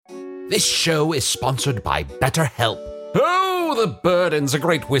This show is sponsored by BetterHelp. Oh, the burdens a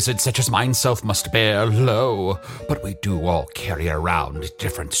great wizard such as myself must bear, lo. But we do all carry around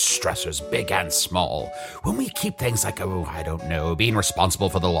different stressors, big and small. When we keep things like, being responsible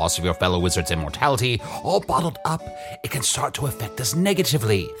for the loss of your fellow wizard's immortality, all bottled up, it can start to affect us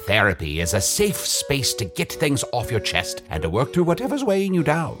negatively. Therapy is a safe space to get things off your chest and to work through whatever's weighing you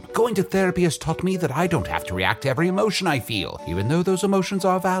down. Going to therapy has taught me that I don't have to react to every emotion I feel, even though those emotions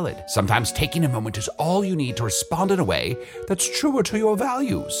are valid. Sometimes taking a moment is all you need to respond in a way that's truer to your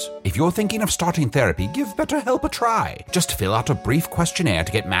values. If you're thinking of starting therapy, give BetterHelp a try. Just fill out a brief questionnaire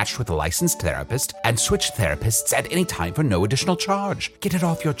to get matched with a licensed therapist and switch therapists at any time for no additional charge. Get it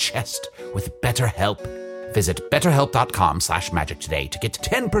off your chest with BetterHelp. Visit betterhelp.com/magic today to get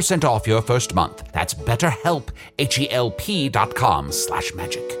 10% off your first month. That's BetterHelp,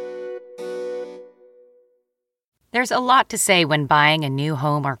 HELP.com/magic. There's a lot to say when buying a new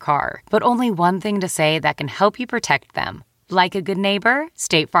home or car, but only one thing to say that can help you protect them. Like a good neighbor,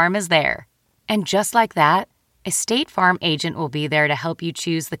 State Farm is there. And just like that, a State Farm agent will be there to help you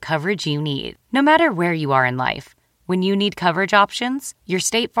choose the coverage you need, no matter where you are in life. When you need coverage options, your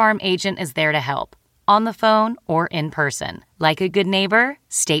State Farm agent is there to help, on the phone or in person. Like a good neighbor,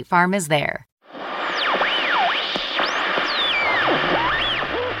 State Farm is there.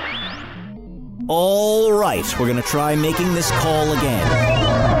 All right, we're going to try making this call again.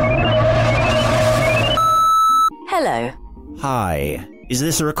 Hello. Hi. Is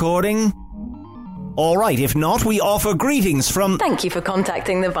this a recording? All right, if not, we offer greetings from... Thank you for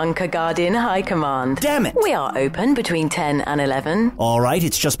contacting the Bunker Guardian High Command. Damn it! We are open between 10 and 11. All right,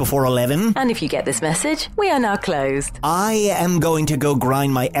 it's just before 11. And if you get this message, we are now closed. I am going to go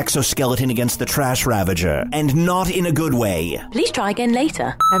grind my exoskeleton against the Trash Ravager, and not in a good way. Please try again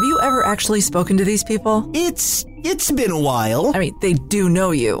later. Have you ever actually spoken to these people? It's been a while. I mean, they do know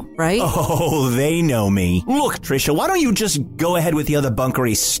you, right? Oh, they know me. Look, Trisha, why don't you just go ahead with the other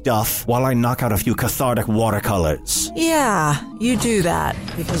bunkery stuff while I knock out a few cathartic watercolors? Yeah, you do that,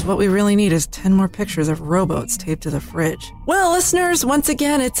 because what we really need is 10 more pictures of rowboats taped to the fridge. Well, listeners, once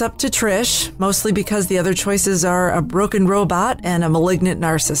again, it's up to Trish, mostly because the other choices are a broken robot and a malignant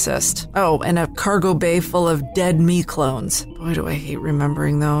narcissist. Oh, and a cargo bay full of dead me clones. Boy, do I hate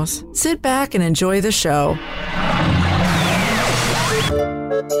remembering those. Sit back and enjoy the show.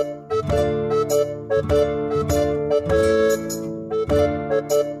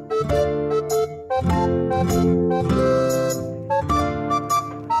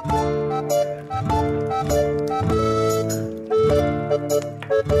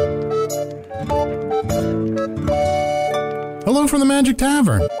 Hello from the Magic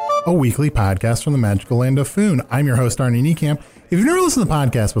Tavern, a weekly podcast from the magical land of Foon. I'm your host, Arnie Niekamp. If you've never listened to the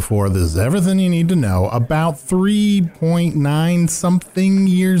podcast before, this is everything you need to know. About 3.9 something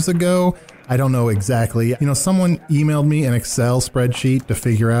years ago, I don't know exactly. Someone emailed me an Excel spreadsheet to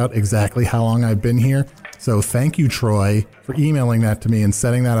figure out exactly how long I've been here. So thank you, Troy, for emailing that to me and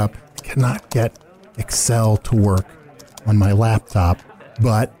setting that up. I cannot get Excel to work on my laptop.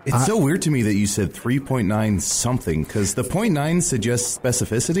 But it's so weird to me that you said 3.9 something, because the 0.9 suggests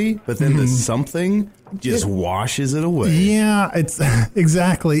specificity, but then the something just washes it away. Yeah, it's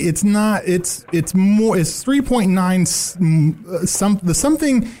exactly. It's not. It's more. It's 3.9. The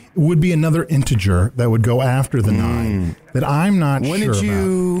something would be another integer that would go after the 9 that I'm not sure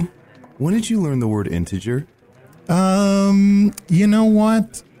about. When did you learn the word integer? You know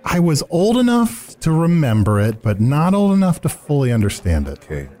what? I was old enough to remember it, but not old enough to fully understand it.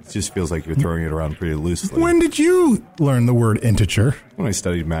 Okay. It just feels like you're throwing it around pretty loosely. When did you learn the word integer? When I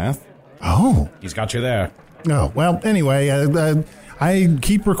studied math. Oh. He's got you there. Oh, well, anyway, I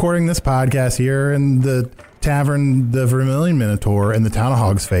keep recording this podcast here in the tavern, the Vermilion Minotaur, in the town of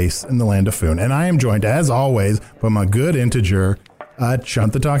Hog's Face in the land of Foon. And I am joined, as always, by my good integer,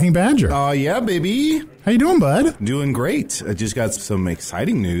 Chunt the Talking Badger. Oh, yeah, baby. How you doing, bud? Doing great. I just got some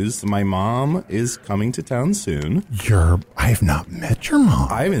exciting news. My mom is coming to town soon. I have not met your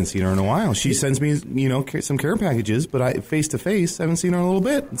mom. I haven't seen her in a while. She sends me, some care packages, but face to face, I haven't seen her in a little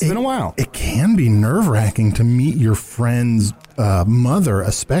bit. It's been a while. It can be nerve-wracking to meet your friend's mother,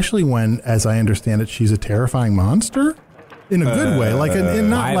 especially when, as I understand it, she's a terrifying monster in a good way.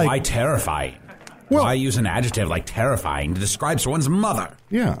 Why terrifying? Well, why use an adjective like terrifying to describe someone's mother?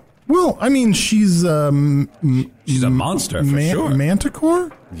 Yeah. Well, I mean, she's a monster for sure. Manticore?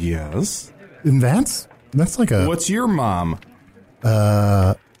 Yes. And that's like a... What's your mom?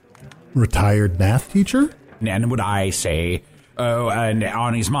 Retired math teacher? And would I say, and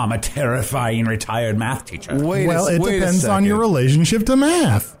Arnie's mom, a terrifying retired math teacher? It depends on your relationship to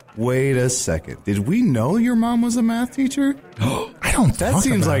math. Wait a second. Did we know your mom was a math teacher? I I don't That talk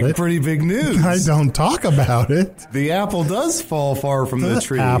seems about like it. pretty big news. I don't talk about it. The apple does fall far from the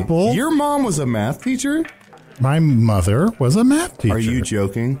tree. Apple? Your mom was a math teacher? My mother was a math teacher. Are you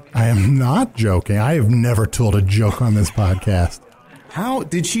joking? I am not joking. I have never told a joke on this podcast. How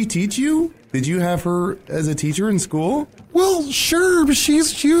did she teach you? Did you have her as a teacher in school? Well, sure, but she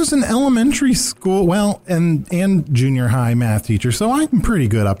was an elementary school, and junior high math teacher, so I'm pretty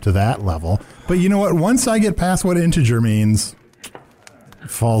good up to that level. But you know what? Once I get past what integer means, it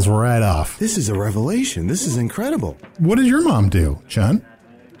falls right off. This is a revelation. This is incredible. What did your mom do, Chun?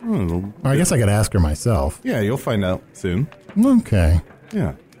 Oh, I guess I could ask her myself. yeah, you'll find out soon. Okay.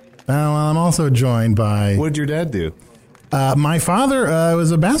 Yeah. Well, I'm also joined by... What did your dad do? my father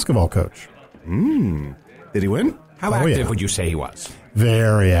was a basketball coach. Did he win? How active would you say he was?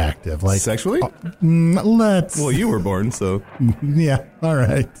 Very active. Like Sexually? Let's... Well, you were born, so. Yeah, all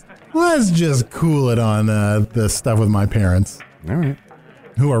right. Let's just cool it on the stuff with my parents, All right.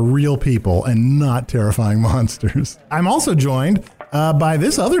 who are real people and not terrifying monsters. I'm also joined by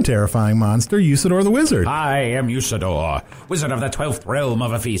this other terrifying monster, Usador the Wizard. I am Usador, wizard of the 12th realm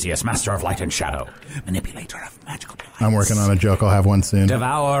of Ephesius, master of light and shadow, manipulator of magical delights. I'm working on a joke. I'll have one soon.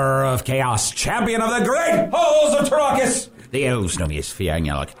 Devourer of chaos, champion of the great halls of Tarakis. The elves know me as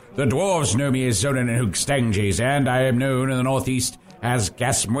Fiangyalak. The dwarves know me as Zonin and Hoogstanges, and I am known in the northeast as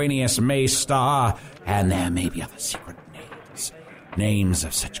Gasmuenius Maystar, and there may be other secret names. Names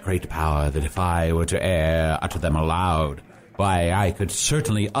of such great power that if I were to utter them aloud, why, I could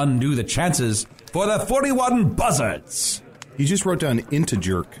certainly undo the chances for the 41 buzzards. You just wrote down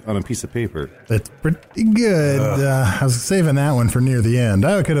integer on a piece of paper. That's pretty good. I was saving that one for near the end.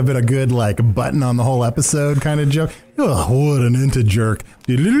 That could have been a good, button on the whole episode kind of joke. Oh, what an integer.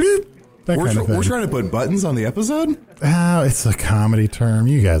 That kind of thing. We're trying to put buttons on the episode? Oh, it's a comedy term.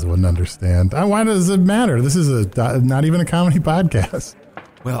 You guys wouldn't understand. Why does it matter? This is not even a comedy podcast.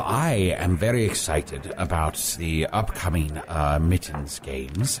 Well, I am very excited about the upcoming Mittens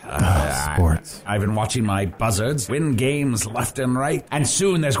games. Sports. I've been watching my buzzards win games left and right, and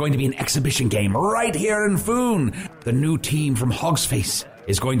soon there's going to be an exhibition game right here in Foon. The new team from Hogsface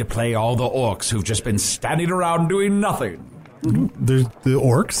is going to play all the orcs who've just been standing around doing nothing. The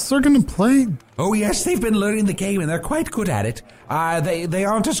orcs are going to play? Oh, yes, they've been learning the game, and they're quite good at it. They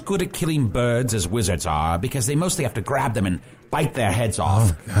aren't as good at killing birds as wizards are, because they mostly have to grab them and bite their heads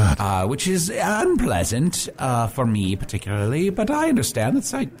off, which is unpleasant for me particularly, but I understand.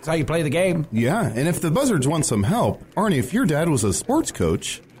 That's how you play the game. Yeah, and if the buzzards want some help, Arnie, if your dad was a sports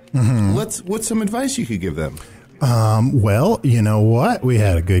coach, what's some advice you could give them? Well, you know what? We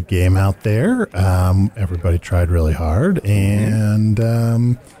had a good game out there. Everybody tried really hard, and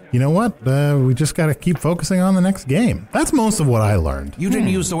you know what? We just got to keep focusing on the next game. That's most of what I learned. You didn't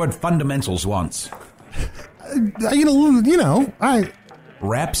use the word fundamentals once.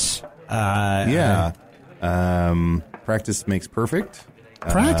 Reps. Yeah. Practice makes perfect.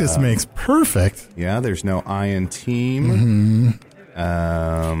 Practice makes perfect. Yeah, there's no I in team.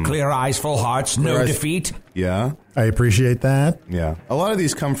 Clear eyes, full hearts, no defeat. Yeah. I appreciate that. Yeah. A lot of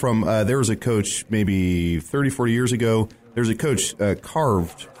these come from, there was a coach maybe 30, 40 years ago. There was a coach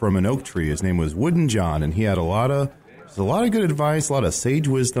carved from an oak tree. His name was Wooden John, and he had a lot of good advice, a lot of sage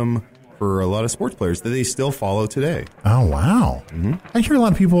wisdom for a lot of sports players that they still follow today. Oh, wow. Mm-hmm. I hear a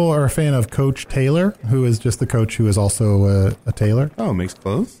lot of people are a fan of Coach Taylor, who is just the coach who is also a tailor. Oh, makes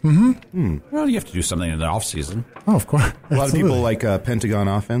clothes? Mm-hmm. Well, you have to do something in the off-season. Oh, of course. A lot of people like Pentagon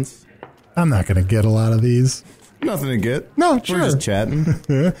offense. I'm not going to get a lot of these. Nothing to get. No, sure. We're just chatting.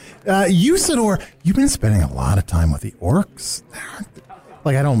 Usador, you've been spending a lot of time with the orcs.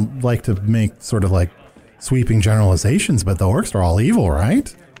 I don't like to make sort of sweeping generalizations, but the orcs are all evil,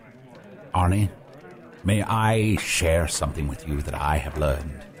 right? Arnie, may I share something with you that I have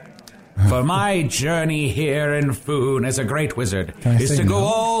learned? For my journey here in Foon as a great wizard is to go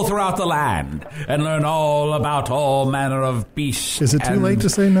all throughout the land and learn all about all manner of beasts. Is it too late to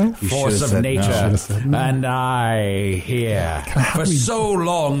say no? Force of nature. No. And I here for so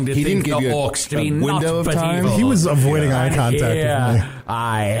long did think the orcs to be not but evil. He was avoiding eye contact with me.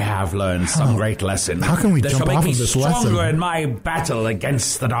 I have learned some great lesson. How can we jump off of this lesson? That shall make me stronger in my battle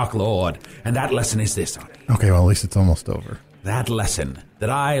against the Dark Lord. And that lesson is this, Arnie. Okay, well, at least it's almost over. That lesson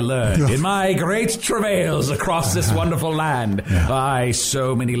that I learned in my great travails across this wonderful land.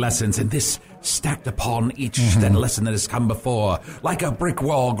 So many lessons, and this stacked upon each lesson that has come before, like a brick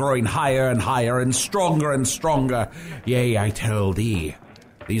wall growing higher and higher and stronger. Yea, I tell thee,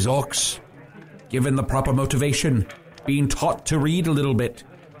 these orcs, given the proper motivation, being taught to read a little bit,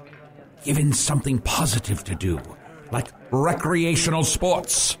 given something positive to do, like recreational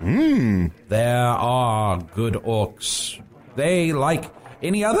sports, there are good orcs They, like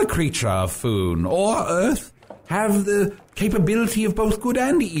any other creature of Foon or Earth, have the capability of both good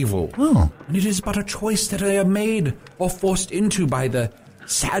and evil. Oh. And it is but a choice that they are made or forced into by the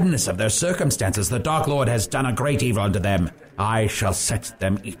sadness of their circumstances. The Dark Lord has done a great evil unto them. I shall set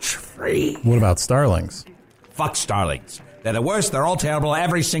them each free. What about starlings? Fuck starlings. They're the worst, they're all terrible,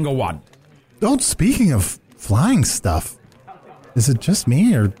 every single one. Oh, speaking of flying stuff, is it just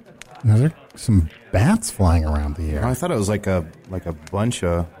me or are there some bats flying around the air? I thought it was like a bunch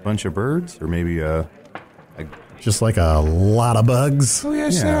of birds, or maybe Just like a lot of bugs? Oh,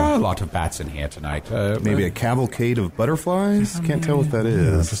 yes, Yeah. there are a lot of bats in here tonight. maybe a cavalcade of butterflies. Can't tell what that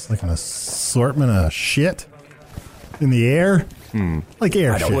Yeah, is. just like an assortment of shit in the air. Like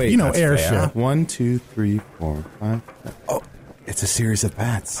air shit. wait, you know, that's air fair. shit. 1, 2, 3, 4, 5. Oh, it's a series of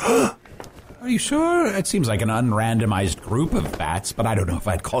bats. Are you sure? It seems like an unrandomized group of bats, but I don't know if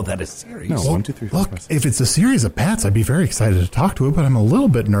I'd call that a series. No, 1, 2, 3, 4, Look, 5, 6. if it's a series of bats, I'd be very excited to talk to it, but I'm a little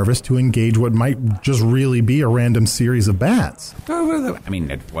bit nervous to engage what might just really be a random series of bats. Oh, well, I mean,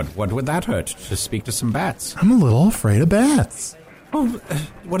 what would that hurt to speak to some bats? I'm a little afraid of bats. Oh,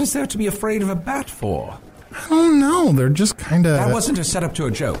 what is there to be afraid of a bat for? I don't know. They're just kind of... That wasn't a setup to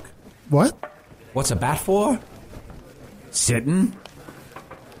a joke. What? What's a bat for? Sitting?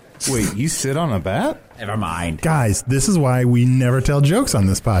 Wait, you sit on a bat? Never mind. Guys, this is why we never tell jokes on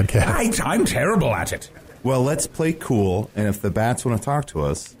this podcast. I'm terrible at it. Well, let's play cool, and if the bats want to talk to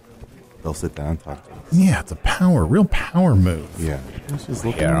us, they'll sit down and talk to us. Yeah, it's a real power move. Yeah. Let's just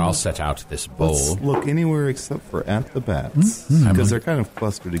look Here, I'll set out this bowl. Let's look anywhere except for at the bats, because they're kind of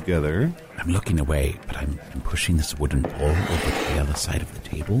clustered together. I'm looking away, but I'm pushing this wooden pole over to the other side of the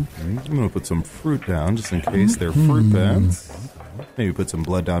table. I'm going to put some fruit down, just in case they're fruit bats. Maybe put some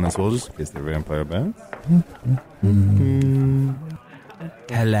blood down as well, just in case they're vampire bats.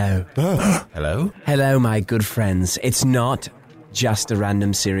 Hello. Hello? Hello, my good friends. It's not just a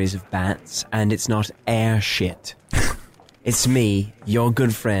random series of bats, and it's not air shit. It's me, your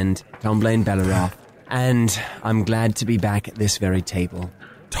good friend, Tom Blaine Belleroth, and I'm glad to be back at this very table.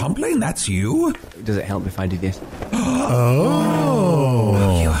 Tom Blaine, that's you? Does it help if I do this?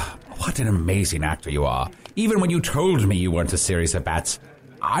 What an amazing actor you are. Even when you told me you weren't a series of bats,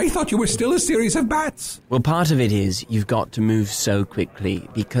 I thought you were still a series of bats. Well, part of it is you've got to move so quickly,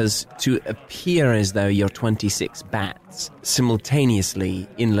 because to appear as though you're 26 bats simultaneously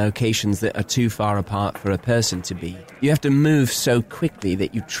in locations that are too far apart for a person to be, you have to move so quickly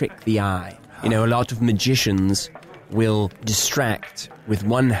that you trick the eye. You know, a lot of magicians will distract with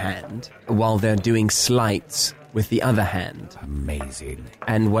one hand while they're doing sleights with the other hand. Amazing.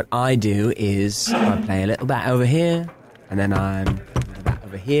 And what I do is I play a little bat over here, and then I'm a bat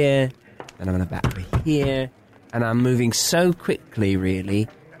over here, then I'm going to bat over here, and I'm moving so quickly, really,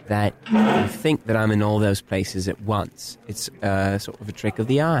 that you think that I'm in all those places at once. It's sort of a trick of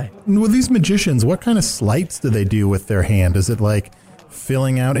the eye. With these magicians, what kind of sleights do they do with their hand? Is it like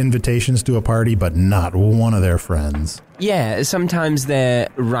filling out invitations to a party, but not one of their friends? Yeah, sometimes they're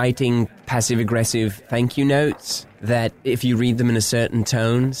writing passive-aggressive thank you notes that, if you read them in a certain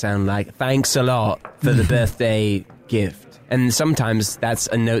tone, sound like, thanks a lot for the birthday gift. And sometimes that's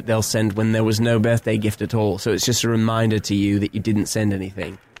a note they'll send when there was no birthday gift at all, so it's just a reminder to you that you didn't send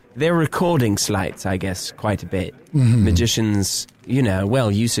anything. They're recording sleights, I guess, quite a bit. Magicians, you know,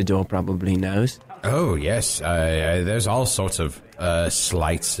 well, Usador probably knows. Oh, yes. There's all sorts of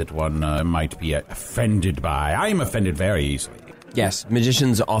slights that one might be offended by. I am offended very easily. Yes,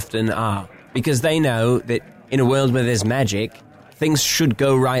 magicians often are, because they know that in a world where there's magic, things should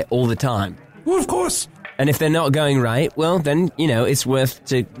go right all the time. Well, of course. And if they're not going right, well, then, you know, it's worth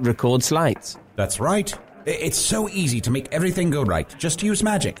to record sleights. That's right. It's so easy to make everything go right. Just use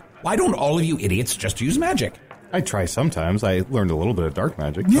magic. Why don't all of you idiots just use magic? I try sometimes. I learned a little bit of dark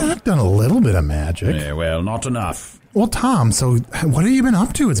magic. Yeah, I've done a little bit of magic. Yeah, well, not enough. Well, Tom, so what have you been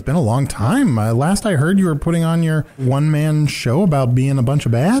up to? It's been a long time. Last I heard, you were putting on your one-man show about being a bunch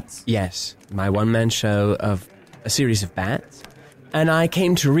of bats? Yes, my one-man show of a series of bats. And I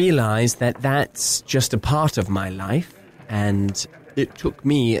came to realize that that's just a part of my life. And it took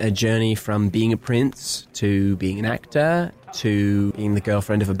me a journey from being a prince to being an actor to being the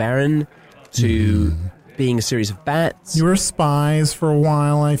girlfriend of a baron to being a series of bats. You were spies for a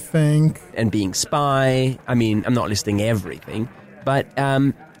while, I think. And being spy. I mean, I'm not listing everything, but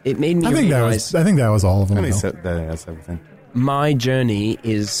it made me realize... I think that was all of them. And they though. said that's everything. My journey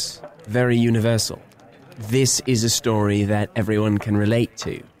is very universal. This is a story that everyone can relate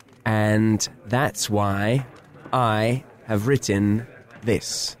to. And that's why I have written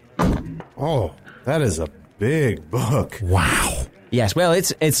this. Oh, that is a big book. Wow. Yes, well,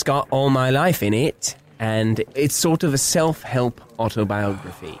 it's got all my life in it. and it's sort of a self-help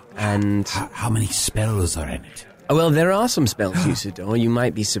autobiography. And How many spells are in it? well, there are some spells, Usador. You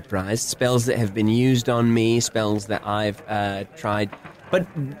might be surprised. Spells that have been used on me, spells that I've tried. But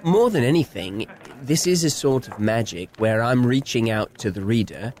more than anything, this is a sort of magic where I'm reaching out to the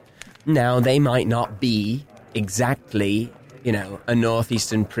reader. Now, they might not be exactly, a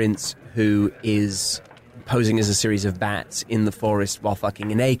northeastern prince who is posing as a series of bats in the forest while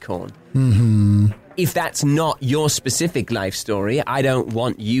fucking an acorn. Mm-hmm. If that's not your specific life story, I don't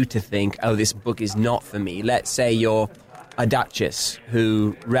want you to think, oh, this book is not for me. Let's say you're a duchess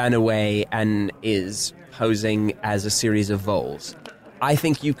who ran away and is posing as a series of voles. I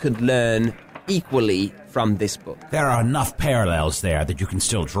think you could learn equally from this book. There are enough parallels there that you can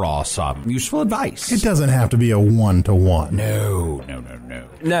still draw some useful advice. It doesn't have to be a one-to-one. No.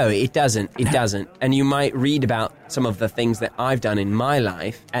 No, it doesn't. It doesn't. And you might read about some of the things that I've done in my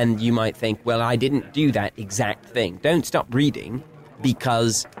life, and you might think, well, I didn't do that exact thing. Don't stop reading,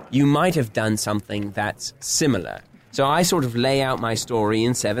 because you might have done something that's similar. So I sort of lay out my story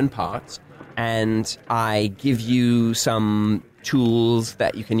in 7 parts, and I give you some tools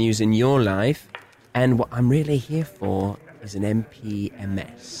that you can use in your life. And what I'm really here for is an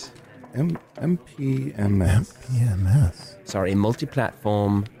MPMS. MPMS. PMS. Sorry,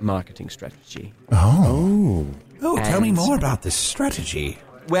 multi-platform marketing strategy. Oh. Tell me more about this strategy.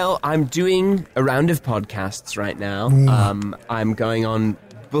 Well, I'm doing a round of podcasts right now. I'm going on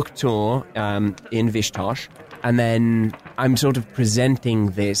book tour in Vishtosh, and then I'm sort of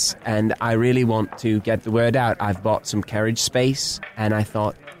presenting this, and I really want to get the word out. I've bought some carriage space, and I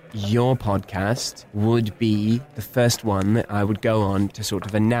thought your podcast would be the first one that I would go on to sort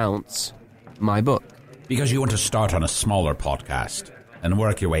of announce my book. Because you want to start on a smaller podcast and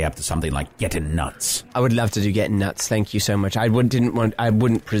work your way up to something like Getting Nuts. I would love to do Getting Nuts. Thank you so much. I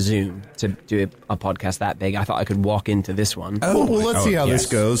wouldn't presume to do a podcast that big. I thought I could walk into this one. Well, let's see how this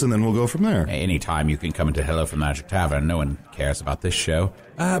goes, and then we'll go from there. Anytime you can come into Hello from Magic Tavern. No one cares about this show.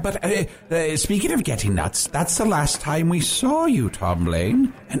 But speaking of Getting Nuts, that's the last time we saw you, Tom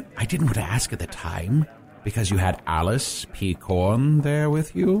Blaine. And I didn't want to ask at the time, because you had Alice P. Corn there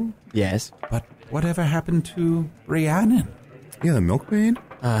with you. Yes. But whatever happened to Rhiannon? Yeah, the milkmaid?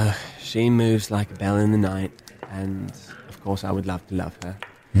 She moves like a bell in the night, and of course I would love to love her.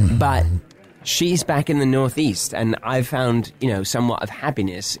 But she's back in the Northeast, and I've found, somewhat of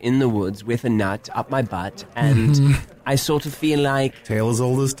happiness in the woods with a nut up my butt, and I sort of feel like... Tale as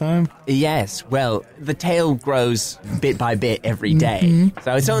old as time? Yes, well, the tail grows bit by bit every day,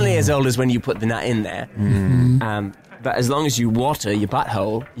 so it's only as old as when you put the nut in there. But as long as you water your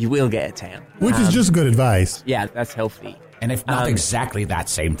butthole, you will get a tail. Which is just good advice. Yeah, that's healthy. And if not exactly that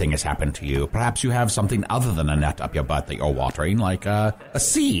same thing has happened to you, perhaps you have something other than a nut up your butt that you're watering, like a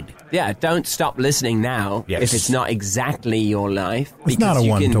seed. Yeah, don't stop listening now if it's not exactly your life. It's not a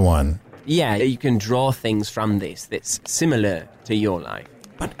one-to-one. Yeah, you can draw things from this that's similar to your life.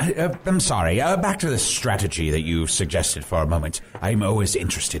 But I'm sorry, back to the strategy that you suggested for a moment. I'm always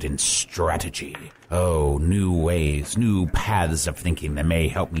interested in strategy. Oh, new ways, new paths of thinking that may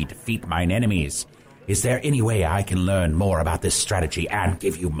help me defeat mine enemies. Is there any way I can learn more about this strategy and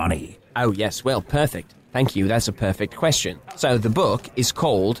give you money? Oh, yes, well, perfect. Thank you, that's a perfect question. So the book is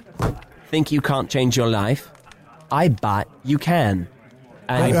called Think You Can't Change Your Life? I Bet You Can.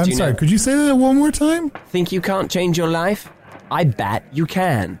 And I'm sorry, could you say that one more time? Think you can't change your life? I bet you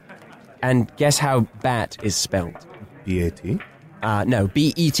can. And guess how bat is spelled? B-A-T? No,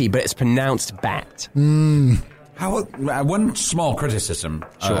 B-E-T, but it's pronounced bat. One small criticism,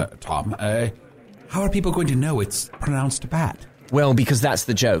 Tom. How are people going to know it's pronounced bat? Well, because that's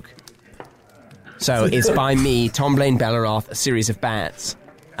the joke. So it's by me, Tom Blaine Belleroth, a series of bats,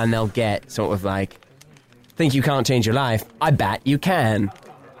 and they'll get sort of like, think you can't change your life? I bet you can.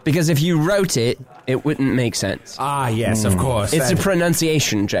 Because if you wrote it, it wouldn't make sense. Ah, yes, of course. It's a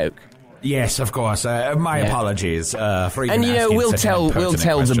pronunciation joke. Yes, of course. My apologies for even asking we'll such an tell impertinent the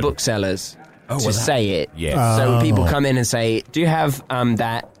question. booksellers to well, say it. Yes. So people come in and say, do you have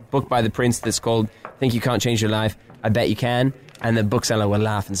that book by the Prince that's called Think You Can't Change Your Life? I bet you can. And the bookseller will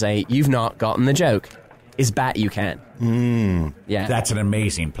laugh and say, you've not gotten the joke. It's bat you can. Yeah. That's an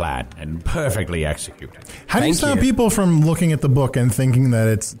amazing plan and perfectly executed. How do you stop people from looking at the book and thinking that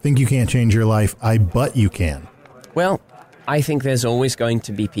it's Think You Can't Change Your Life, I Bet You Can? Well, I think there's always going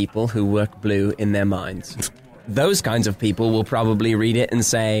to be people who work blue in their minds. Those kinds of people will probably read it and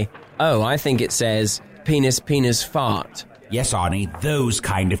say, oh, I think it says penis, penis, fart. Yes, Arnie, those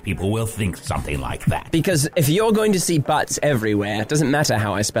kind of people will think something like that. Because if you're going to see butts everywhere, it doesn't matter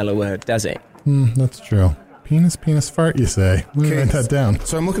how I spell a word, does it? That's true. Penis, penis, fart, you say. Let me write that down.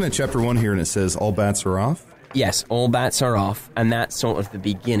 So I'm looking at chapter 1 here, and it says all bats are off. Yes, all bats are off, and that's sort of the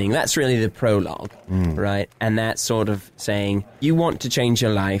beginning. That's really the prologue, right? And that's sort of saying, you want to change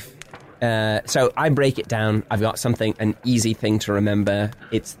your life. So I break it down. I've got an easy thing to remember.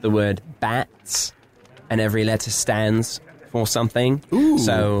 It's the word bats, and every letter stands for something. Ooh,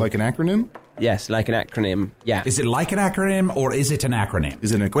 so, like an acronym? Yes, like an acronym, yeah. Is it like an acronym, or is it an acronym?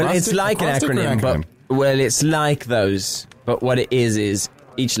 Is it an acrostic? Well, it's like an acronym, acronym? but it's like those. But what it is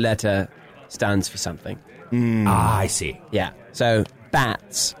each letter stands for something. Ah, I see. Yeah. So,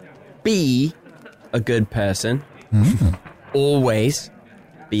 bats. Be a good person. Always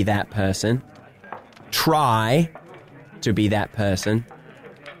be that person. Try to be that person.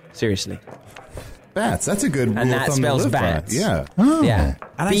 Seriously. Bats, that's a good rule And of that thumb to spells live by. bats. Yeah. Yeah.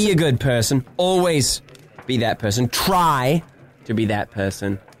 And Be a good person. Always be that person. Try to be that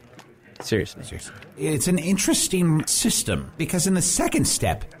person. Seriously. It's an interesting system, because in the second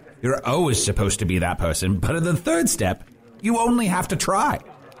step, you're always supposed to be that person, but in the third step, you only have to try.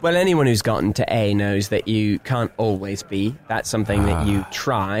 Well, anyone who's gotten to A knows that you can't always be. That's something that you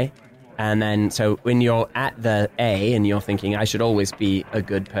try. And then, so when you're at the A and you're thinking, I should always be a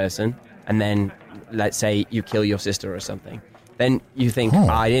good person, and then, let's say, you kill your sister or something, then you think,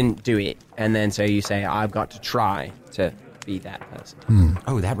 I didn't do it. And then so you say, I've got to try to be that person.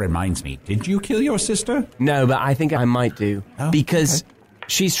 Oh, that reminds me. Did you kill your sister? No, but I think I might do. Oh, because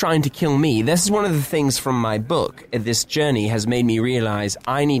she's trying to kill me. This is one of the things from my book. This journey has made me realize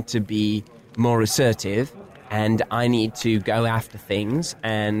I need to be more assertive, and I need to go after things.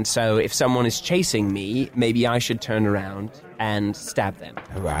 And so if someone is chasing me, maybe I should turn around and stab them.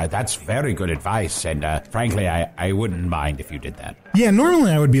 That's very good advice, and frankly, I wouldn't mind if you did that. Yeah,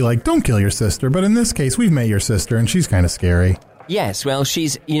 normally I would be like, don't kill your sister, but in this case, we've met your sister, and she's kind of scary. Yes, well,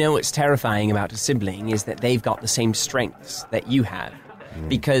 what's terrifying about a sibling is that they've got the same strengths that you have.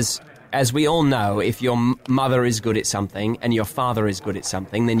 Because, as we all know, if your mother is good at something and your father is good at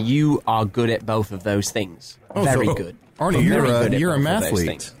something, then you are good at both of those things. Very good. Arnie, Very good at you're a both of those mathlete.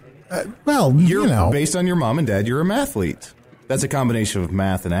 things. Well, you know. Based on your mom and dad, you're a mathlete. That's a combination of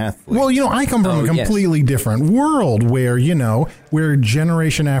math and athlete. Well, I come from a completely different world where, where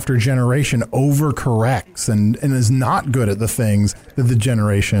generation after generation overcorrects and is not good at the things that the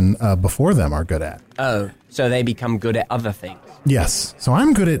generation before them are good at. Oh, so they become good at other things. Yes. So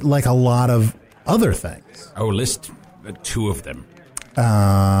I'm good at, like, a lot of other things. Oh, list 2 of them.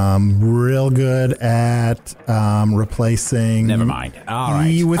 Real good at replacing. Never mind. All right.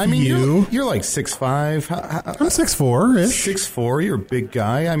 E with you. You're like 6'5". I'm 6'4"-ish. 6'4", you're a big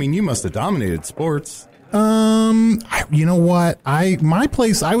guy. I mean, you must have dominated sports. You know what? My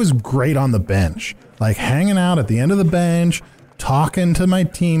place, I was great on the bench. Like, hanging out at the end of the bench, talking to my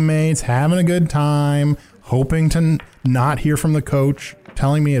teammates, having a good time, hoping to not hear from the coach,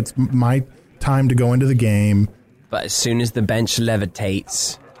 telling me it's my time to go into the game. But as soon as the bench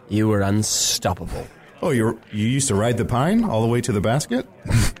levitates, you were unstoppable. Oh, you used to ride the pine all the way to the basket?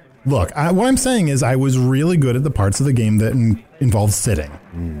 Look, what I'm saying is I was really good at the parts of the game that involved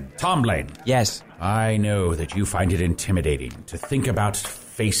sitting. Tom Blaine. Yes. I know that you find it intimidating to think about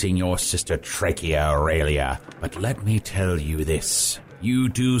facing your sister Trachea Aurelia, but let me tell you this. You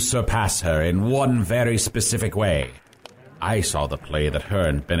do surpass her in one very specific way. I saw the play that her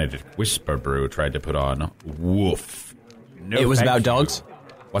and Benedict Whisperbrew tried to put on. Woof. No, it was thank about you. dogs?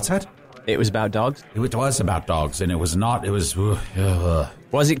 What's that? It was about dogs? It was about dogs, and it was not. It was.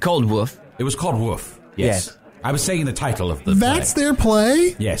 Was it called Woof? It was called Woof. Yes. I was saying the title of the That's play. their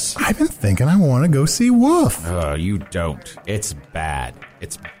play? Yes. I've been thinking I want to go see Woof. You don't. It's bad.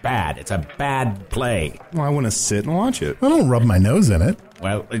 It's bad. It's a bad play. Well, I want to sit and watch it. I don't rub my nose in it.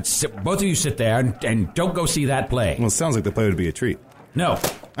 Well, both of you sit there and don't go see that play. Well, it sounds like the play would be a treat. No.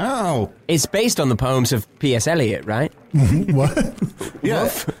 Oh. It's based on the poems of P.S. Eliot, right? What? Yeah.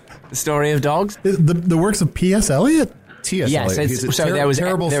 The story of dogs? The works of P.S. Eliot? T.S. Yes, Eliot. it's- He's a so there was-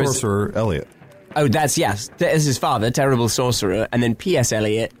 terrible there was- sorcerer, Eliot. Oh, that's his father, terrible sorcerer, and then P.S.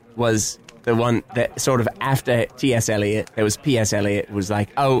 Eliot was the one that sort of after T.S. Eliot, there was P.S. Eliot was like,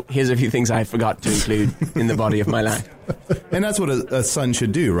 oh, here's a few things I forgot to include in the body of my life. And that's what a son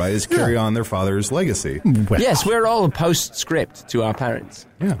should do, right? Is carry on their father's legacy. Well, Yes, we're all a postscript to our parents.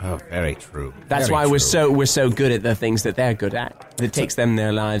 Yeah. Oh, very true. That's Very why true. we're so good at the things that they're good at. It takes them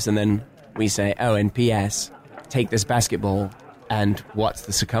their lives, and then we say, oh, and P.S., take this basketball, and what's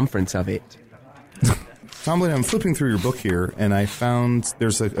the circumference of it? Tom Blaine, I'm flipping through your book here, and I found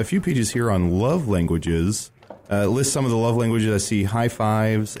there's a few pages here on love languages. List some of the love languages. I see high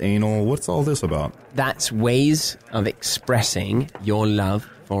fives, anal. What's all this about? That's ways of expressing your love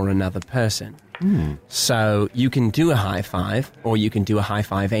for another person. So you can do a high five, or you can do a high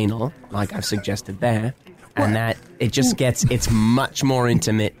five anal, like I've suggested there. And that it just it's much more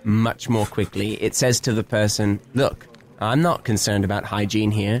intimate, much more quickly. It says to the person, look, I'm not concerned about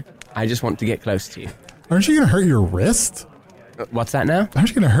hygiene here. I just want to get close to you. Aren't you going to hurt your wrist? What's that now? Aren't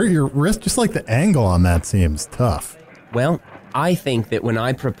you going to hurt your wrist? Just like the angle on that seems tough. Well, I think that when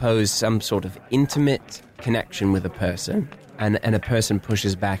I propose some sort of intimate connection with a person, and a person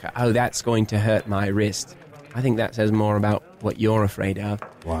pushes back, oh, that's going to hurt my wrist, I think that says more about what you're afraid of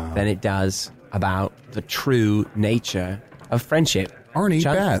than it does about the true nature of friendship. Arnie,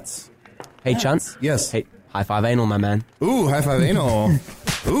 Chunt? bats. Hey, Chunt? Yes. Hey, high five anal, my man. Ooh, high five anal.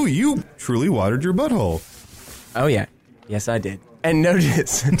 Ooh, you truly watered your butthole. Oh, yeah. Yes, I did. And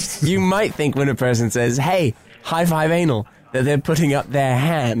notice, you might think when a person says, hey, high five anal, that they're putting up their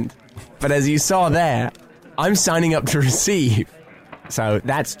hand. But as you saw there, I'm signing up to receive. So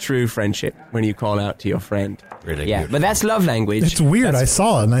that's true friendship when you call out to your friend. Really yeah, beautiful. but that's love language. It's weird. I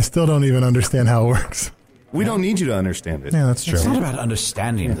saw it, and I still don't even understand how it works. We don't need you to understand it. Yeah, that's true. It's not about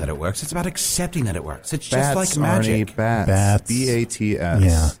understanding that it works. It's about accepting that it works. It's just Bats, like magic. Arnie, bats. Bats. B-A-T-S.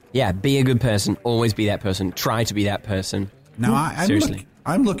 Yeah. Yeah, be a good person. Always be that person. Try to be that person. Now, Seriously.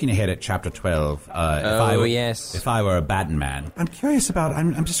 I'm looking ahead at chapter 12. Yes. If I were a Batten man, I'm curious about. I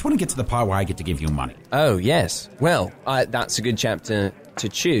just want to get to the part where I get to give you money. Oh, yes. Well, that's a good chapter to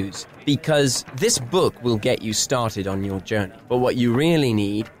choose, because this book will get you started on your journey. But what you really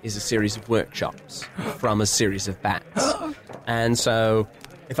need is a series of workshops from a series of bats. And so,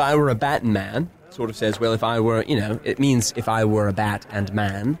 if I were a Batten man, sort of says, well, if I were, it means if I were a bat and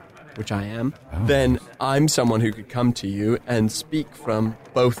man, which I am, then I'm someone who could come to you and speak from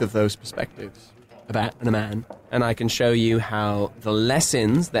both of those perspectives, a bat and a man. And I can show you how the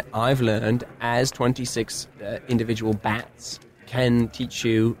lessons that I've learned as 26 individual bats can teach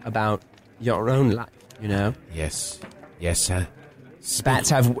you about your own life, Yes, Bats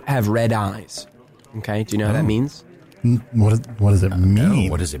have red eyes. Okay, do you know what that means? What does it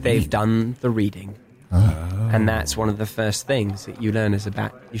mean? What does it mean? They've done the reading. And that's one of the first things that you learn as a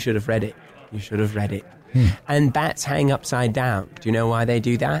bat. You should have read it. And bats hang upside down. Do you know why they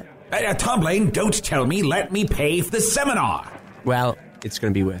do that? Tom Lane, don't tell me. Let me pay for the seminar. Well, it's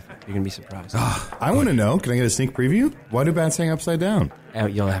going to be worth it. You're going to be surprised. I want to know. Can I get a sneak preview? Why do bats hang upside down?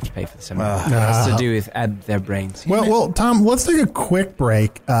 You'll have to pay for the seminar. It has to do with their brains. Well, Tom, let's take a quick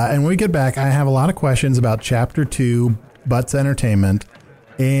break. And when we get back, I have a lot of questions about Chapter 2, Butts Entertainment.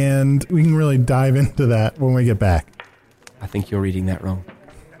 And we can really dive into that when we get back. I think you're reading that wrong.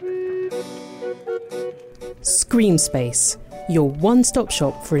 Screamspace, your one-stop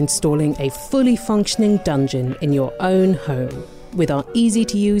shop for installing a fully functioning dungeon in your own home. With our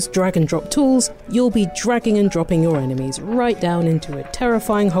easy-to-use drag-and-drop tools, you'll be dragging and dropping your enemies right down into a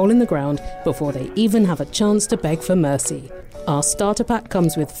terrifying hole in the ground before they even have a chance to beg for mercy. Our starter pack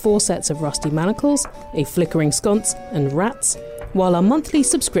comes with 4 sets of rusty manacles, a flickering sconce, and rats, while our monthly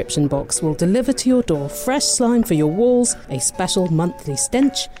subscription box will deliver to your door fresh slime for your walls, a special monthly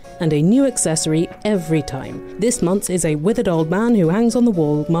stench, and a new accessory every time. This month's is a withered old man who hangs on the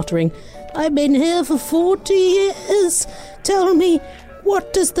wall muttering, "I've been here for 40 years. Tell me,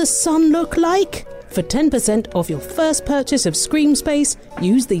 what does the sun look like?" For 10% off your first purchase of Screamspace,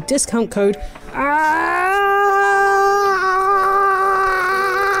 use the discount code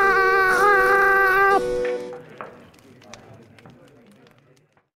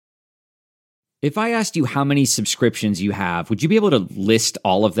If I asked you how many subscriptions you have, would you be able to list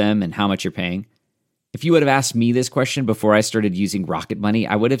all of them and how much you're paying? If you would have asked me this question before I started using Rocket Money,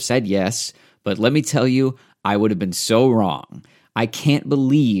 I would have said yes, but let me tell you, I would have been so wrong. I can't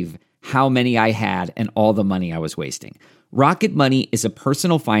believe how many I had and all the money I was wasting. Rocket Money is a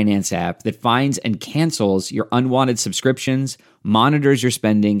personal finance app that finds and cancels your unwanted subscriptions, monitors your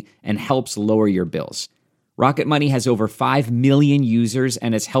spending, and helps lower your bills. Rocket Money has over 5 million users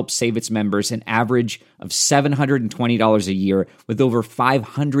and has helped save its members an average of $720 a year with over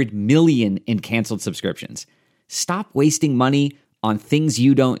 500 million in canceled subscriptions. Stop wasting money on things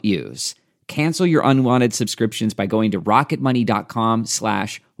you don't use. Cancel your unwanted subscriptions by going to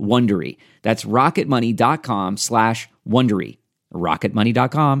rocketmoney.com/Wondery. That's rocketmoney.com/Wondery.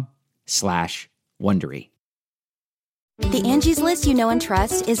 rocketmoney.com/Wondery. The Angie's List you know and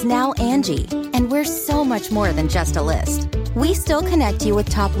trust is now Angie, and we're so much more than just a list. We still connect you with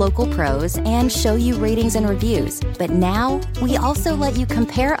top local pros and show you ratings and reviews, but now we also let you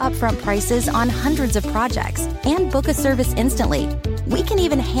compare upfront prices on hundreds of projects and book a service instantly. We can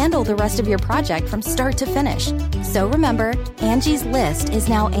even handle the rest of your project from start to finish. So remember, Angie's List is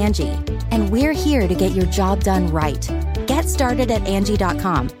now Angie, and we're here to get your job done right. Get started at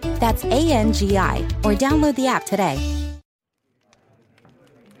Angie.com. That's ANGI, or download the app today.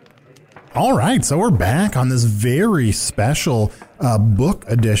 All right, so we're back on this very special book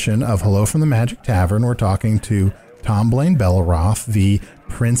edition of Hello from the Magic Tavern. We're talking to Tom Blaine Belleroth, the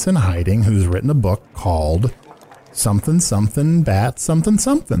Prince in Hiding, who's written a book called Something Something Bat Something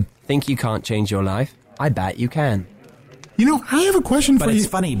Something. Think you can't change your life? I bet you can. You know, I have a question for you. But it's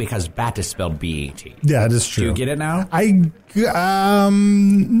funny because bat is spelled B-A-T. Yeah, it is true. Do you get it now?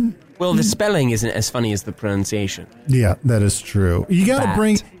 Well, the spelling isn't as funny as the pronunciation. Yeah, that is true. You got to Bat.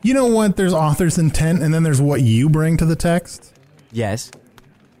 bring, you know what, there's author's intent, and then there's what you bring to the text. Yes.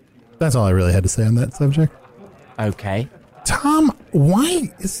 That's all I really had to say on that subject. Okay. Tom,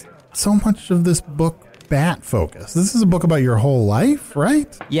 why is so much of this book bat focused? This is a book about your whole life,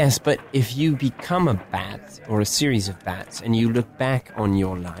 right? Yes, but if you become a bat or a series of bats and you look back on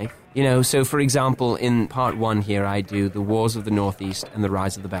your life, you know, so for example, in part 1 here, I do the Wars of the Northeast and the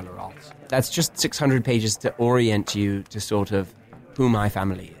Rise of the Belleroths. That's just 600 pages to orient you to sort of who my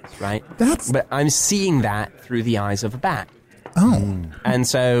family is, right? But I'm seeing that through the eyes of a bat. Oh. And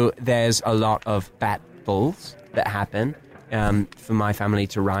so there's a lot of bat bulls that happen for my family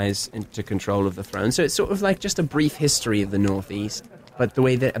to rise into control of the throne. So it's sort of like just a brief history of the Northeast, but the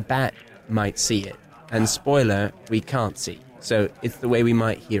way that a bat might see it. And spoiler, we can't see. So it's the way we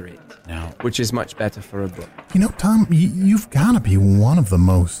might hear it, which is much better for a book. You know, Tom, you've got to be one of the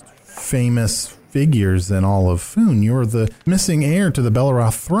most famous figures in all of Foon. You're the missing heir to the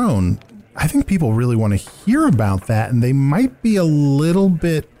Belleroth throne. I think people really want to hear about that, and they might be a little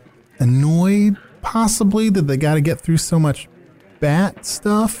bit annoyed, possibly, that they got to get through so much bat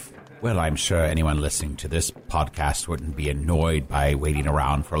stuff. Well, I'm sure anyone listening to this podcast wouldn't be annoyed by waiting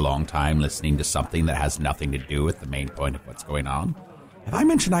around for a long time listening to something that has nothing to do with the main point of what's going on. Have I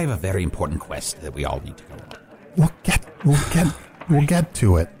mentioned I have a very important quest that we all need to go on? We'll get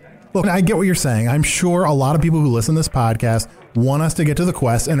to it. Look, I get what you're saying. I'm sure a lot of people who listen to this podcast want us to get to the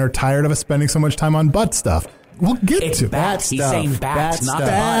quest and are tired of us spending so much time on butt stuff. We'll get to bat stuff. He's saying bat, not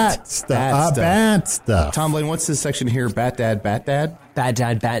bat stuff. Bat stuff. Tom Blaine, what's this section here? Bat dad, bat dad? Bat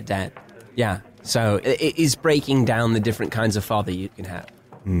dad, bat dad. Yeah. So it is breaking down the different kinds of father you can have.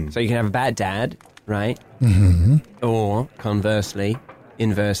 So you can have a bat dad, right? Mm-hmm. Or conversely,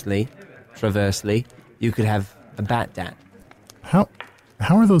 inversely, traversely, you could have a bat dad. How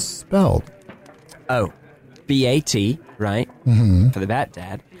are those spelled? Oh, B-A-T, right? Mm-hmm. For the bat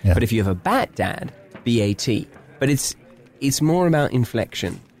dad. Yeah. But if you have a bat dad, B-A-T. But it's more about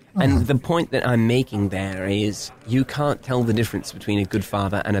inflection. And the point that I'm making there is you can't tell the difference between a good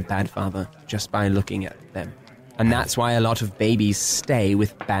father and a bad father just by looking at them. And that's why a lot of babies stay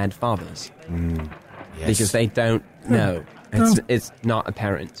with bad fathers. Yes. Because they don't know. It's not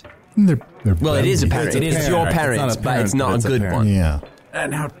apparent. They're Well, it is apparent. It is your parents, but it's not a good one. Yeah.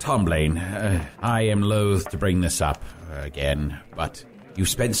 Now, Tom Blaine, I am loath to bring this up again, but you've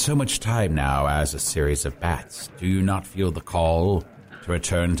spent so much time now as a series of bats. Do you not feel the call to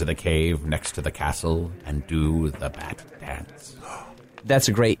return to the cave next to the castle and do the bat dance? That's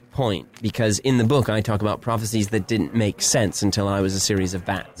a great point, because in the book I talk about prophecies that didn't make sense until I was a series of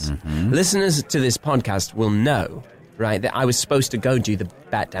bats. Mm-hmm. Listeners to this podcast will know, right, that I was supposed to go do the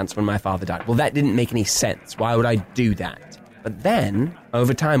bat dance when my father died. Well, that didn't make any sense. Why would I do that? But then,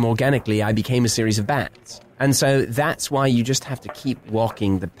 over time, organically, I became a series of bats. And so that's why you just have to keep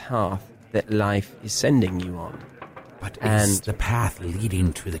walking the path that life is sending you on. But is the path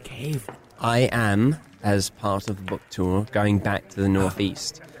leading to the cave? I am, as part of the book tour, going back to the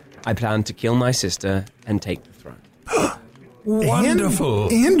Northeast. I plan to kill my sister and take the throne. Wonderful.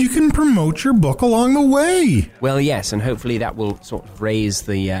 And you can promote your book along the way. Well, yes, and hopefully that will sort of raise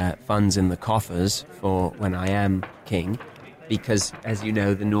the funds in the coffers for when I am king. Because, as you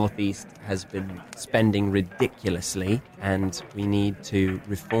know, the Northeast has been spending ridiculously, and we need to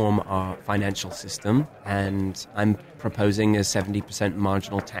reform our financial system. And I'm proposing a 70%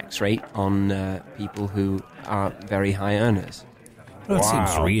 marginal tax rate on people who are very high earners. Well, it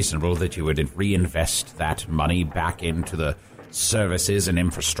seems reasonable that you would reinvest that money back into the services and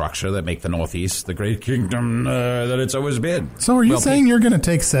infrastructure that make the Northeast the great kingdom that it's always been. So are you saying you're going to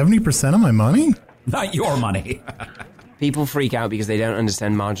take 70% of my money? Not your money. People freak out because they don't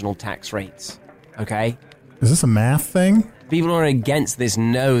understand marginal tax rates, okay? Is this a math thing? People who are against this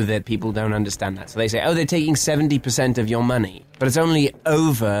know that people don't understand that. So they say, oh, they're taking 70% of your money. But it's only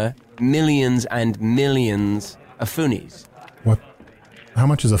over millions and millions of foonies. What? How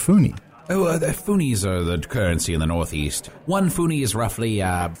much is a foonie? Oh, the foonies are the currency in the Northeast. One foonie is roughly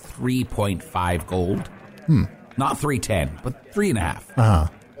 3.5 gold. Hmm. Not 3.10, but 3.5. Uh-huh.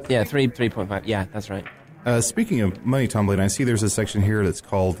 Yeah, 3.5. Yeah, that's right. Speaking of money, Tom Blaine, I see there's a section here that's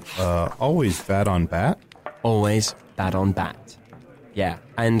called Always Bat on Bat. Always bat on bat. Yeah.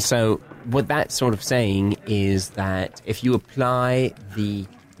 And so what that's sort of saying is that if you apply the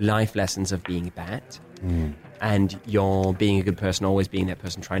life lessons of being a bat and you're being a good person, always being that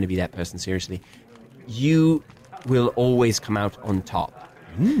person, trying to be that person seriously, you will always come out on top.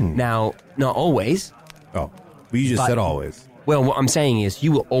 Now, not always. Oh, but you just said always. Well, what I'm saying is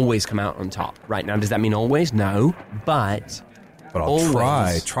you will always come out on top. Right now, does that mean always? No, but I'll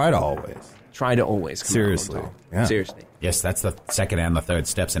always, try to always. Try to always come Seriously. out on top. Yeah. Seriously. Yes, that's the second and the third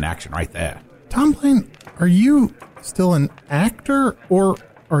steps in action right there. Tom Blaine, are you still an actor or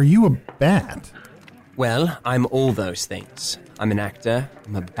are you a bat? Well, I'm all those things. I'm an actor,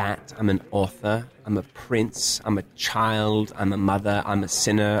 I'm a bat, I'm an author, I'm a prince, I'm a child, I'm a mother, I'm a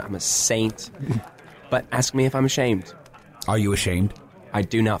sinner, I'm a saint. But ask me if I'm ashamed. Are you ashamed? I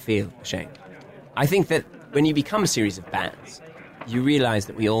do not feel ashamed. I think that when you become a series of bats, you realize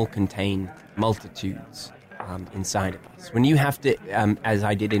that we all contain multitudes inside of us. When you have to, as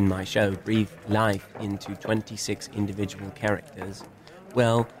I did in my show, breathe life into 26 individual characters,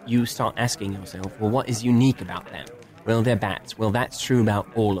 well, you start asking yourself, well, what is unique about them? Well, they're bats. Well, that's true about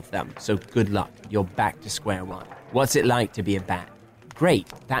all of them. So good luck. You're back to square one. What's it like to be a bat? Great.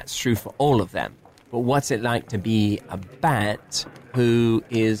 That's true for all of them. But what's it like to be a bat who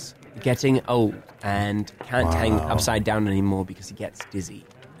is getting old and can't hang upside down anymore because he gets dizzy?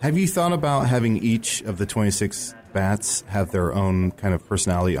 Have you thought about having each of the 26 bats have their own kind of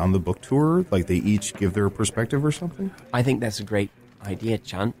personality on the book tour? Like they each give their perspective or something? I think that's a great idea,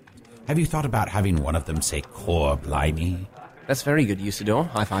 Chunt. Have you thought about having one of them say Core Blimey? That's very good, Usador.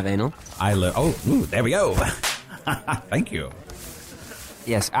 High five, Anal. There we go. Thank you.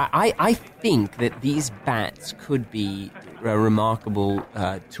 Yes, I think that these bats could be a remarkable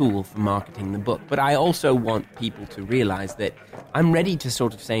tool for marketing the book. But I also want people to realize that I'm ready to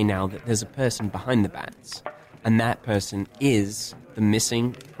sort of say now that there's a person behind the bats. And that person is the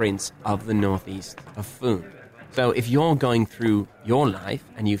missing prince of the northeast of Foon. So if you're going through your life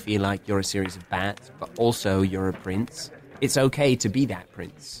and you feel like you're a series of bats, but also you're a prince, it's okay to be that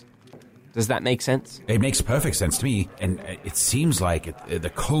prince. Does that make sense? It makes perfect sense to me, and it seems like the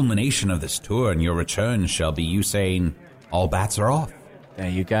culmination of this tour and your return shall be you saying, all bats are off. There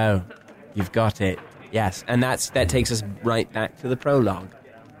you go. You've got it. Yes, and that takes us right back to the prologue.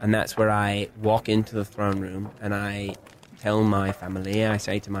 And that's where I walk into the throne room and I tell my family, I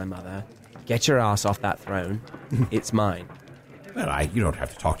say to my mother, get your ass off that throne. It's mine. Well, you don't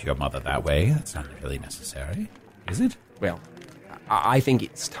have to talk to your mother that way. That's not really necessary, is it? Well, I think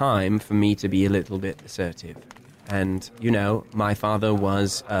it's time for me to be a little bit assertive. And, my father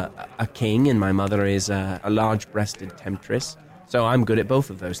was a king and my mother is a large-breasted temptress. So I'm good at both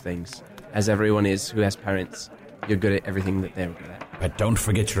of those things. As everyone is who has parents, you're good at everything that they're good at. But don't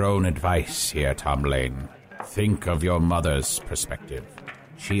forget your own advice here, Tom Blaine. Think of your mother's perspective.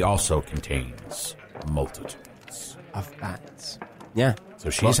 She also contains multitudes of bats. Yeah. So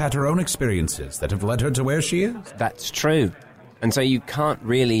she's had her own experiences that have led her to where she is. That's true. And so you can't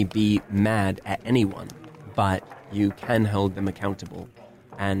really be mad at anyone, but you can hold them accountable.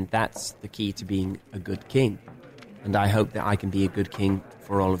 And that's the key to being a good king. And I hope that I can be a good king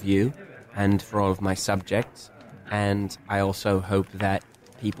for all of you and for all of my subjects. And I also hope that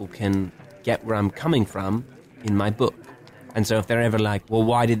people can get where I'm coming from in my book. And so if they're ever like, well,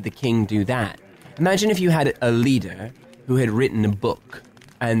 why did the king do that? Imagine if you had a leader who had written a book.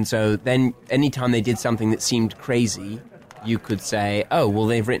 And so then anytime they did something that seemed crazy, you could say, oh, well,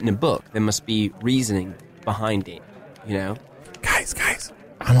 they've written a book. There must be reasoning behind it, Guys,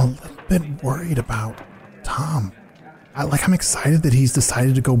 I'm a little bit worried about Tom. I'm excited that he's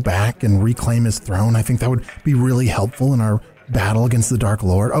decided to go back and reclaim his throne. I think that would be really helpful in our battle against the Dark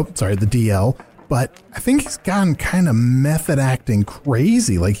Lord. Oh, sorry, the DL. But I think he's gotten kind of method acting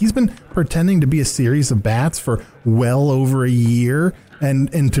crazy. Like, he's been pretending to be a series of bats for well over a year.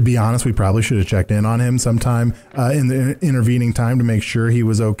 And to be honest, we probably should have checked in on him sometime in the intervening time to make sure he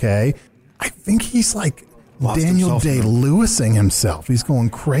was okay. I think he's like Daniel Day-Lewising himself. He's going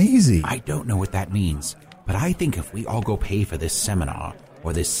crazy. I don't know what that means, but I think if we all go pay for this seminar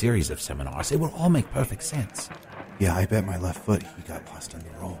or this series of seminars, it will all make perfect sense. Yeah, I bet my left foot he got lost on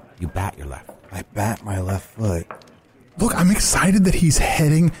the roll. You bat your left. I bat my left foot. Look, I'm excited that he's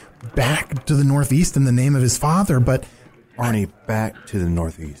heading back to the Northeast in the name of his father, but... Arnie, back to the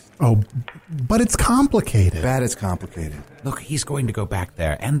Northeast. Oh, but it's complicated. Bat is complicated. Look, he's going to go back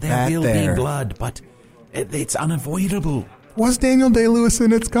there, and there will be blood, but it's unavoidable. Was Daniel Day-Lewis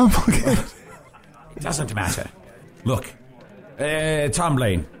in It's Complicated? It doesn't matter. Look, Tom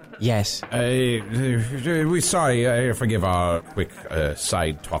Blaine, Yes. We're sorry, forgive our quick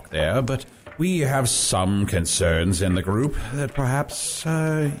side talk there, but we have some concerns in the group that perhaps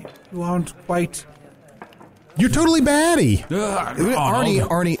you aren't quite... You're totally batty.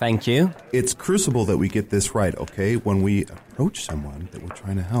 Arnie. Thank you. It's crucible that we get this right, okay? When we approach someone that we're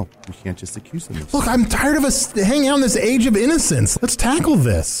trying to help, we can't just accuse them of Look, I'm tired of us hanging out in this age of innocence. Let's tackle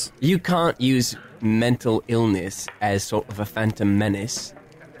this. You can't use mental illness as sort of a phantom menace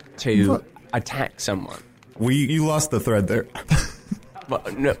to attack someone. You lost the thread there.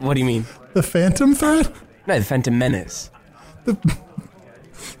 What do you mean? The phantom threat? No, the phantom menace.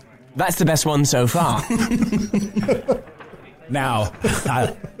 That's the best one so far. Now,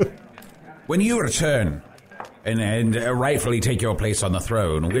 when you return and rightfully take your place on the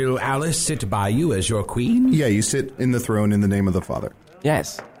throne, will Alice sit by you as your queen? Yeah, you sit in the throne in the name of the Father.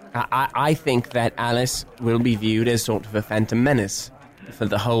 Yes. I think that Alice will be viewed as sort of a phantom menace for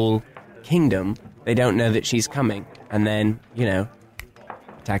the whole kingdom. They don't know that she's coming. And then,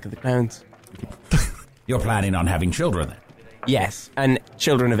 Attack of the Clones. You're planning on having children then? Yes, and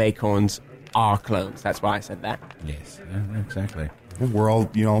Children of Acorns are clones. That's why I said that. Yes, exactly. We're all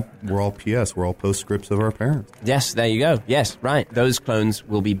PS. We're all postscripts of our parents. Yes, there you go. Yes, right. Those clones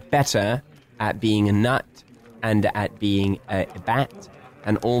will be better at being a nut and at being a bat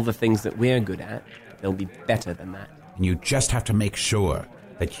and all the things that we're good at. They'll be better than that. And you just have to make sure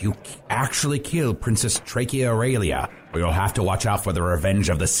that you actually kill Princess Trachea Aurelia, or you'll have to watch out for the revenge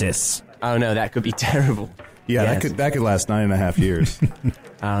of the Sis. Oh no, that could be terrible. Yeah, yes. that could last 9.5 years.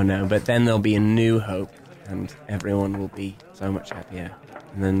 Oh no, but then there'll be a new hope, and everyone will be so much happier.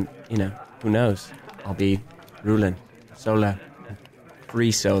 And then, who knows? I'll be ruling solo,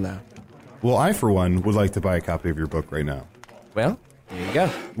 free solo. Well, I, for one, would like to buy a copy of your book right now. Well, here you go.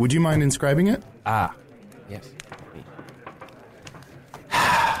 Would you mind inscribing it? Yes.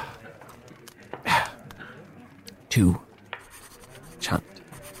 To Chunt.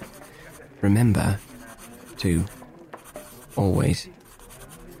 Remember to always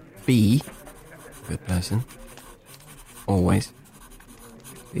be a good person. Always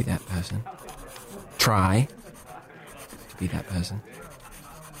be that person. Try to be that person.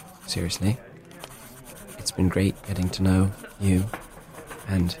 Seriously. It's been great getting to know you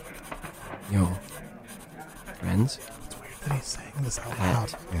and your friends. It's weird that he's saying this out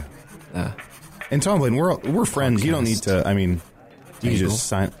loud. Yeah. And Tomlin, we're friends. You don't need to. I mean, you just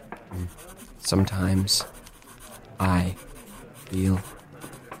sign. Sometimes I feel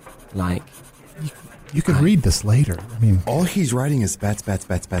like you could read this later. I mean, all he's writing is bats.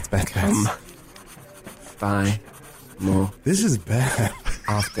 Come by more. This is bad.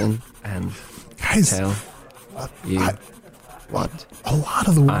 Often and guys, tell you what a lot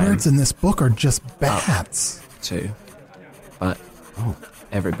of the words in this book are just bats. Too, but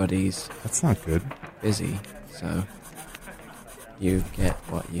everybody's that's not good. Busy, so you get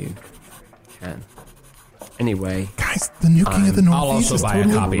what you can. Anyway, guys, the new king of the Northeast is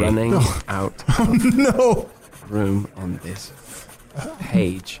totally running out of room on this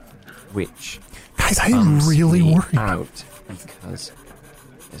page, which guys, I am really worried out because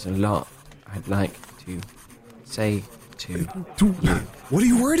there's a lot I'd like to say to you. What are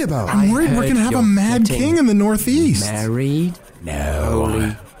you worried about? I'm worried we're going to have a mad king in the Northeast. Married? No.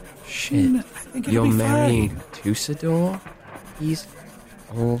 Holy shit. You're marrying Tusador? He's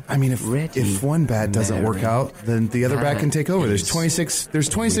I mean, if one bat doesn't work out, then the other bat can take over. There's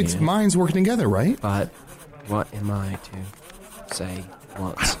 26 minds working together, right? But what am I to say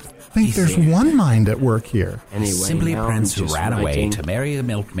once? I think there's one mind at work here. Anyway, Simply Prince who ran away to marry a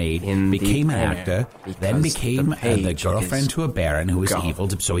milkmaid, became an actor, then became the girlfriend to a baron who was evil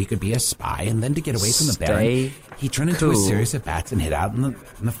so he could be a spy, and then to get away from the baron, he turned into a series of bats and hid out in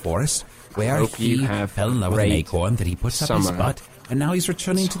the forest, where he fell in love with an acorn that he puts up his butt. And now he's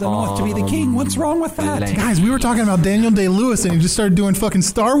returning to the north to be the king. What's wrong with that? Guys, we were talking about Daniel Day-Lewis and he just started doing fucking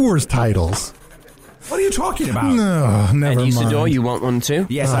Star Wars titles. What are you talking about? No, never mind. Usador, you want one too?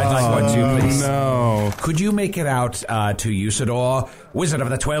 Yes, I'd like one too, please. No. Could you make it out to Usador, Wizard of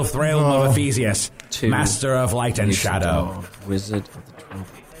the 12th Realm of Ephesius, Master of Light and Shadow? Wizard of the 12th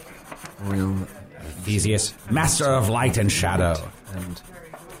Realm of Ephesius, Master of Light and Shadow.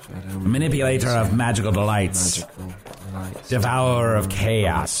 Manipulator of magical delights. Devourer of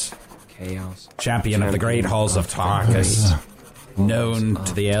chaos. Champion of the great halls of Tarkus. Known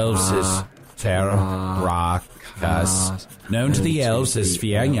to the elves as Terrakas. Known to the elves as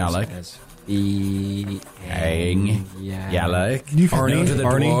Fiang Yalak. Known to the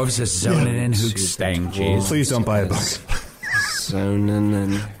dwarves as Zonin and Hookstanges. Please don't buy a book. Zonin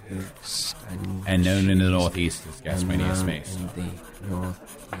and Hookstanges. And known in the northeast as Gasmanius Mace.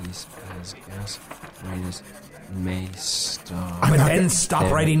 These as gas miners may start. But then stop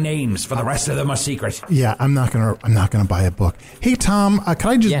writing names, for the rest of them are secret. Yeah, I'm not gonna buy a book. Hey Tom, can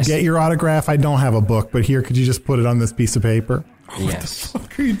I just get your autograph? I don't have a book, but here, could you just put it on this piece of paper? Yes.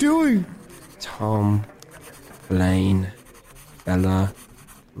 What are you doing? Tom Blaine Bella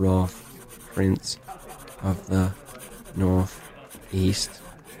Roth, Prince of the Northeast.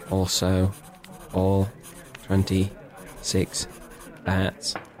 Also, all 26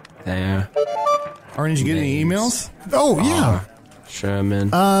 bats there. Arnie, did you get any emails? Oh, yeah. Sherman.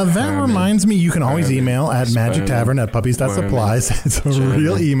 That reminds me, you can always email at magictavern@puppies.supplies. It's a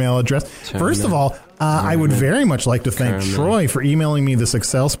real email address. First of all, I would very much like to thank Troy for emailing me this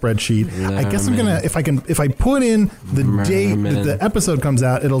Excel spreadsheet. I guess I'm gonna, if I put in the date that the episode comes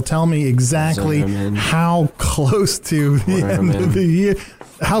out, it'll tell me exactly how close to the end of the year,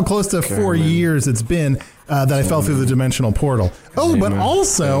 how close to 4 years it's been that I fell through the dimensional portal. Oh, but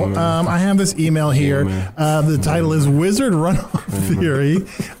also, I have this email here. The title is Wizard Runoff Theory.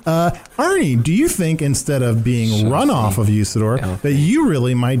 Arnie, do you think instead of being runoff of Usador, that you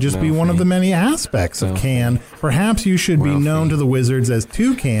really might just be one of the many aspects of Can? Perhaps you should be known to the wizards as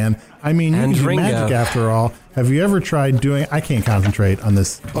Toucan. I mean, you can do magic after all. Have you ever tried doing... I can't concentrate on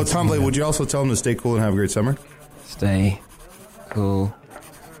this. Oh, Tom Blake, would you also tell them to stay cool and have a great summer? Stay cool.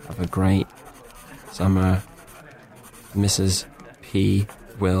 Have a great summer. Mrs. P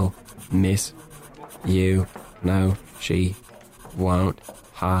will miss you. No, she won't.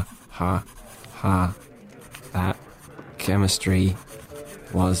 Ha, ha, ha. That chemistry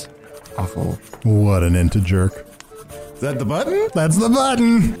was awful. What an jerk. Is that the button? That's the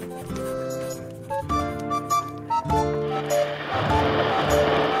button.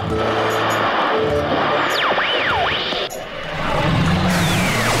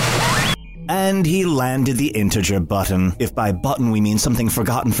 And he landed the integer button. If by button we mean something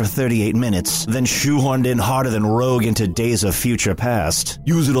forgotten for 38 minutes, then shoehorned in harder than Rogue into Days of Future Past.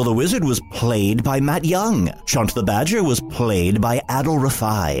 Usador the Wizard was played by Matt Young. Chunt the Badger was played by Adil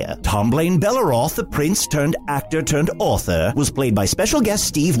Rafai. Tom Blaine Bellaroth, the prince turned actor turned author, was played by special guest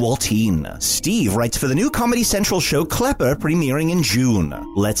Steve Waltine. Steve writes for the new Comedy Central show Klepper, premiering in June.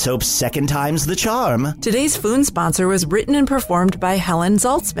 Let's hope second time's the charm. Today's Foon sponsor was written and performed by Helen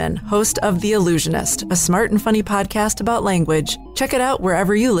Zaltzman, host of The Illusionist, a smart and funny podcast about language. Check it out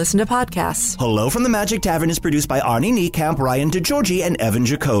wherever you listen to podcasts. Hello from the Magic Tavern is produced by Arnie Niekamp, Ryan DeGiorgi, and Evan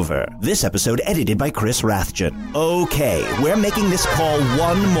Jacover. This episode edited by Chris Rathjen. Okay, we're making this call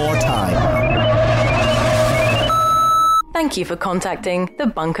one more time. Thank you for contacting the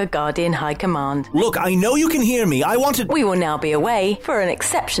Bunker Guardian High Command. Look, I know you can hear me. I want to... We will now be away for an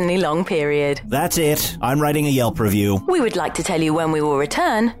exceptionally long period. That's it. I'm writing a Yelp review. We would like to tell you when we will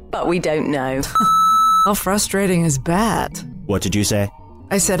return, but we don't know. How frustrating is that? What did you say?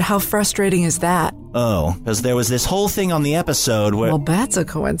 I said, how frustrating is that? Oh, because there was this whole thing on the episode where... Well, that's a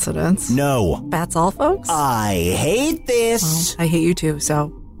coincidence. No. That's all, folks? I hate this. Well, I hate you too,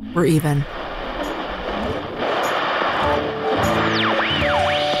 so we're even.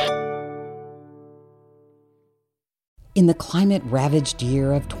 In the climate-ravaged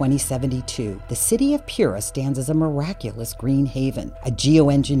year of 2072, the city of Pura stands as a miraculous green haven, a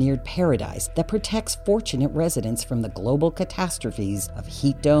geoengineered paradise that protects fortunate residents from the global catastrophes of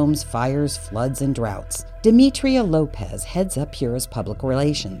heat domes, fires, floods, and droughts. Demetria Lopez heads up Pura's public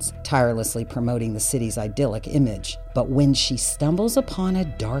relations, tirelessly promoting the city's idyllic image. But when she stumbles upon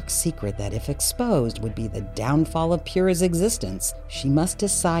a dark secret that, if exposed, would be the downfall of Pura's existence, she must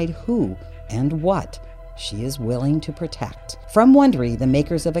decide who and what she is willing to protect. From Wondery, the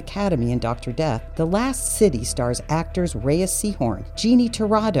makers of Academy and Dr. Death, The Last City stars actors Reyes Sehorn, Jeannie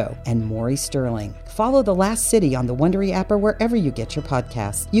Torrado, and Maury Sterling. Follow The Last City on the Wondery app or wherever you get your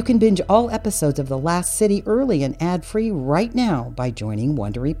podcasts. You can binge all episodes of The Last City early and ad-free right now by joining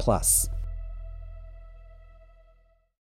Wondery Plus.